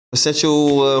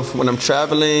Essential when I'm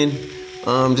traveling,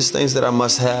 just things that I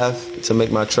must have to make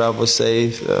my travel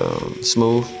safe,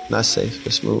 smooth, not safe,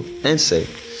 but smooth, and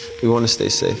safe. We want to stay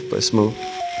safe, but smooth.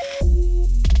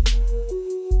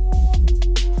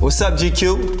 What's up,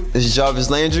 GQ? This is Jarvis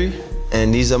Landry,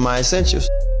 and these are my essentials.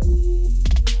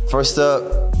 First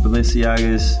up,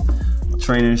 Balenciaga's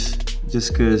trainers,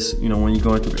 just because, you know, when you're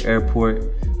going through the airport,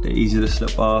 they're easy to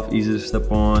slip off, easy to slip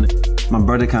on. My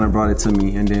brother kind of brought it to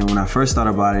me, and then when I first thought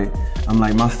about it, I'm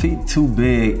like, my feet too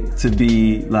big to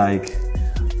be like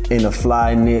in a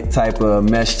fly knit type of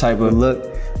mesh type of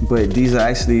look, but these are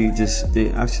actually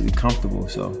they're actually comfortable,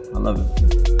 so I love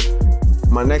it.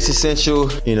 My next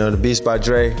essential, you know, the Beats by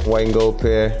Dre, white and gold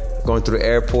pair. Going through the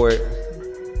airport,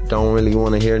 don't really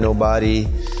want to hear nobody.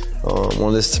 Want to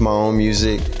listen to my own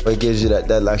music. It gives you that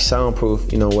like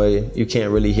soundproof, you know, where you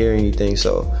can't really hear anything,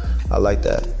 so I like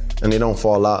that. And they don't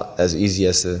fall out as easy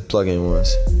as the plug-in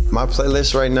ones. My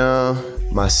playlist right now,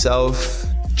 myself,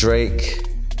 Drake,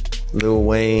 Lil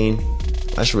Wayne,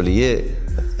 that's really it.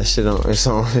 That shit it's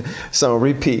on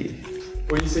repeat.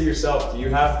 When you say yourself, do you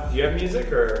have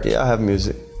music or? Yeah, I have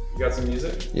music. You got some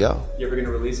music? Yeah. You ever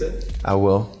gonna release it? I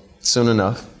will, soon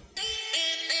enough.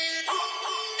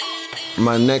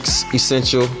 My next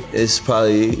essential is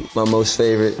probably my most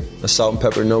favorite, a salt and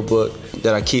pepper notebook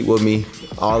that I keep with me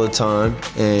all the time.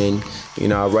 And, you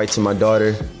know, I write to my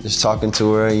daughter, just talking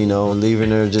to her, you know, leaving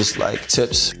her just like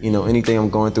tips, you know, anything I'm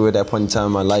going through at that point in time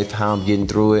in my life, how I'm getting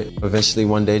through it. Eventually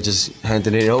one day just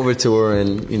handing it over to her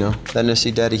and, you know, letting her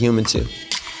see Daddy human too.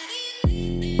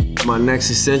 My next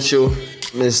essential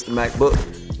is the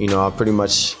MacBook. You know, I'm pretty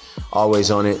much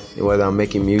always on it, whether I'm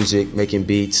making music, making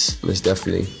beats, it's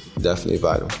definitely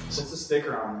vital. What's the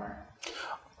sticker on there?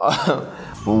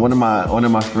 Well, one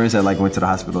of my friends had like went to the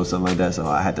hospital or something like that, so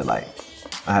I had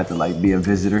to be a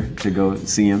visitor to go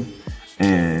see him,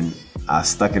 and I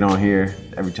stuck it on here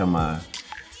every time I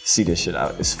see this shit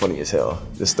out. It's funny as hell.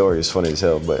 This story is funny as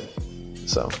hell, but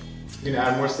so. You gonna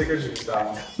add more stickers or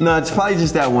stop? No, it's probably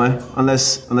just that one,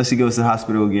 unless he goes to the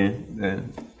hospital again,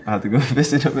 then I have to go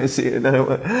visit him and see another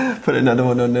one, put another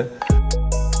one on there.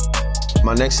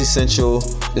 My next essential,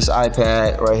 this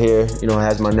iPad right here, you know, it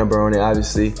has my number on it,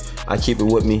 obviously. I keep it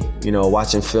with me, you know,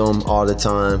 watching film all the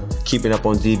time, keeping up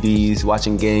on DBs,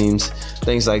 watching games,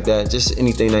 things like that. Just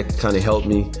anything that can kind of help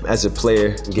me as a player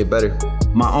and get better.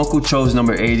 My uncle chose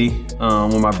number 80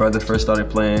 when my brother first started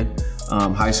playing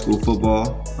high school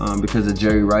football because of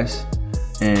Jerry Rice.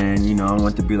 And, you know, I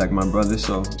wanted to be like my brother,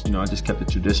 so, you know, I just kept the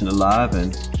tradition alive,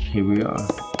 and here we are.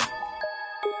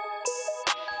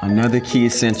 Another key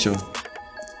essential,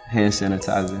 hand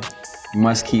sanitizer. You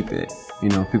must keep it. You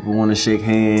know, people want to shake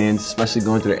hands, especially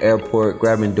going to the airport,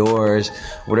 grabbing doors,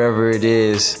 whatever it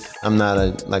is. I'm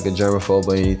not like a germaphobe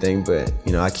or anything, but,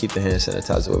 you know, I keep the hand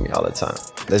sanitizer with me all the time.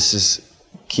 That's just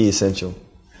key essential.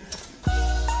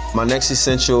 My next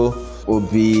essential will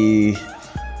be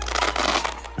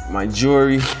my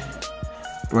jewelry.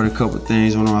 Brought a couple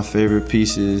things. One of my favorite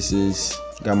pieces is,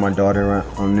 got my daughter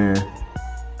on there.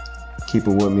 Keep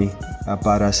it with me. I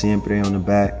para siempre on the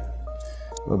back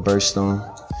with birthstone.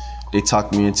 They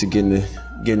talked me into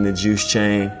getting the Juice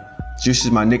chain. Juice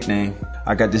is my nickname.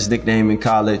 I got this nickname in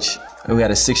college, and we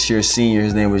had a 6-year senior.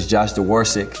 His name was Josh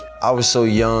DeWarsick. I was so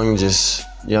young, just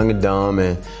young and dumb,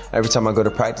 and every time I go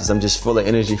to practice, I'm just full of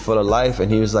energy, full of life.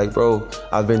 And he was like, bro,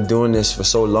 I've been doing this for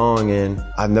so long, and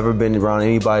I've never been around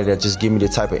anybody that just give me the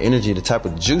type of energy, the type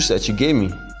of juice that you give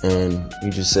me. And he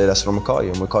just said, that's what I'm gonna call you.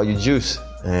 I'm gonna call you Juice.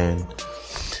 And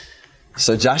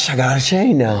so Josh, I got a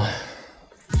chain now.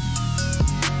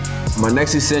 My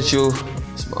next essential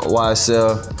is my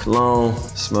YSL cologne.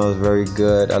 It smells very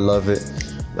good, I love it.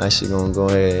 I'm actually gonna go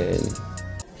ahead and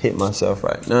hit myself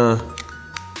right now.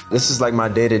 This is like my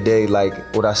day-to-day,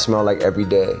 like what I smell like every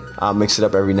day. I'll mix it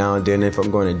up every now and then if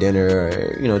I'm going to dinner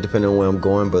or, you know, depending on where I'm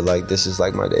going, but like this is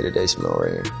like my day-to-day smell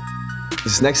right here.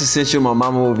 This next essential, my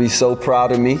mama will be so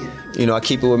proud of me. You know, I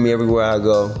keep it with me everywhere I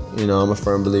go. You know, I'm a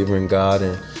firm believer in God,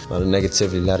 and a lot of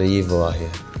negativity, a lot of evil out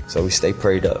here. So we stay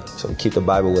prayed up. So we keep the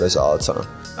Bible with us all the time.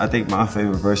 I think my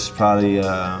favorite verse is probably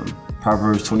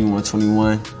Proverbs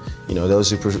 21:21. You know, those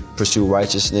who pursue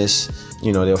righteousness,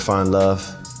 you know, they'll find love,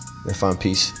 they'll find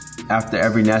peace. After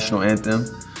every national anthem,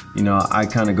 you know, I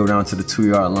kind of go down to the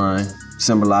 2-yard line,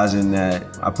 symbolizing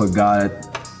that I put God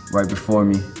right before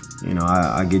me. You know,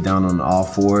 I get down on all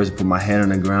fours, put my head on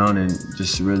the ground, and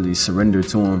just really surrender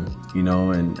to him, you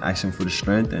know, and ask him for the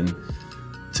strength and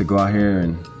to go out here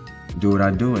and do what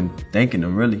I do, and thanking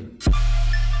him, really.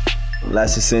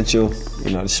 Last essential,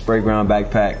 you know, the spray ground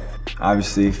backpack.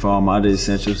 obviously for all my other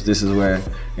essentials, this is where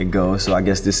it goes. So I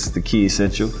guess this is the key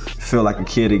essential. Feel like a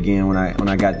kid again when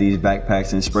I got these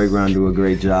backpacks, and Spray Ground do a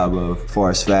great job of as far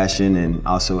as fashion and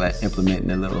also at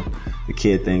implementing the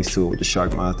kid things to it with the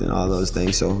shark mouth and all those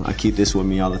things. So I keep this with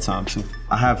me all the time too.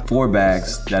 I have 4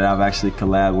 bags that I've actually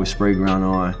collabed with Spray Ground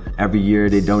on. Every year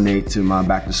they donate to my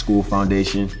Back to School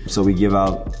Foundation. So we give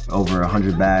out over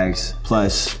 100 bags.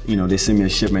 Plus, you know, they send me a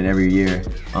shipment every year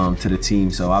to the team.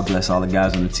 So I bless all the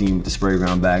guys on the team with the Spray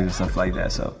Ground bags and stuff like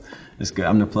that. So it's good.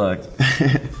 I'm the plug.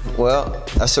 Well,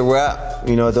 that's a wrap.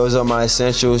 You know, those are my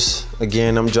essentials.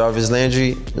 Again, I'm Jarvis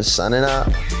Landry. Just signing out.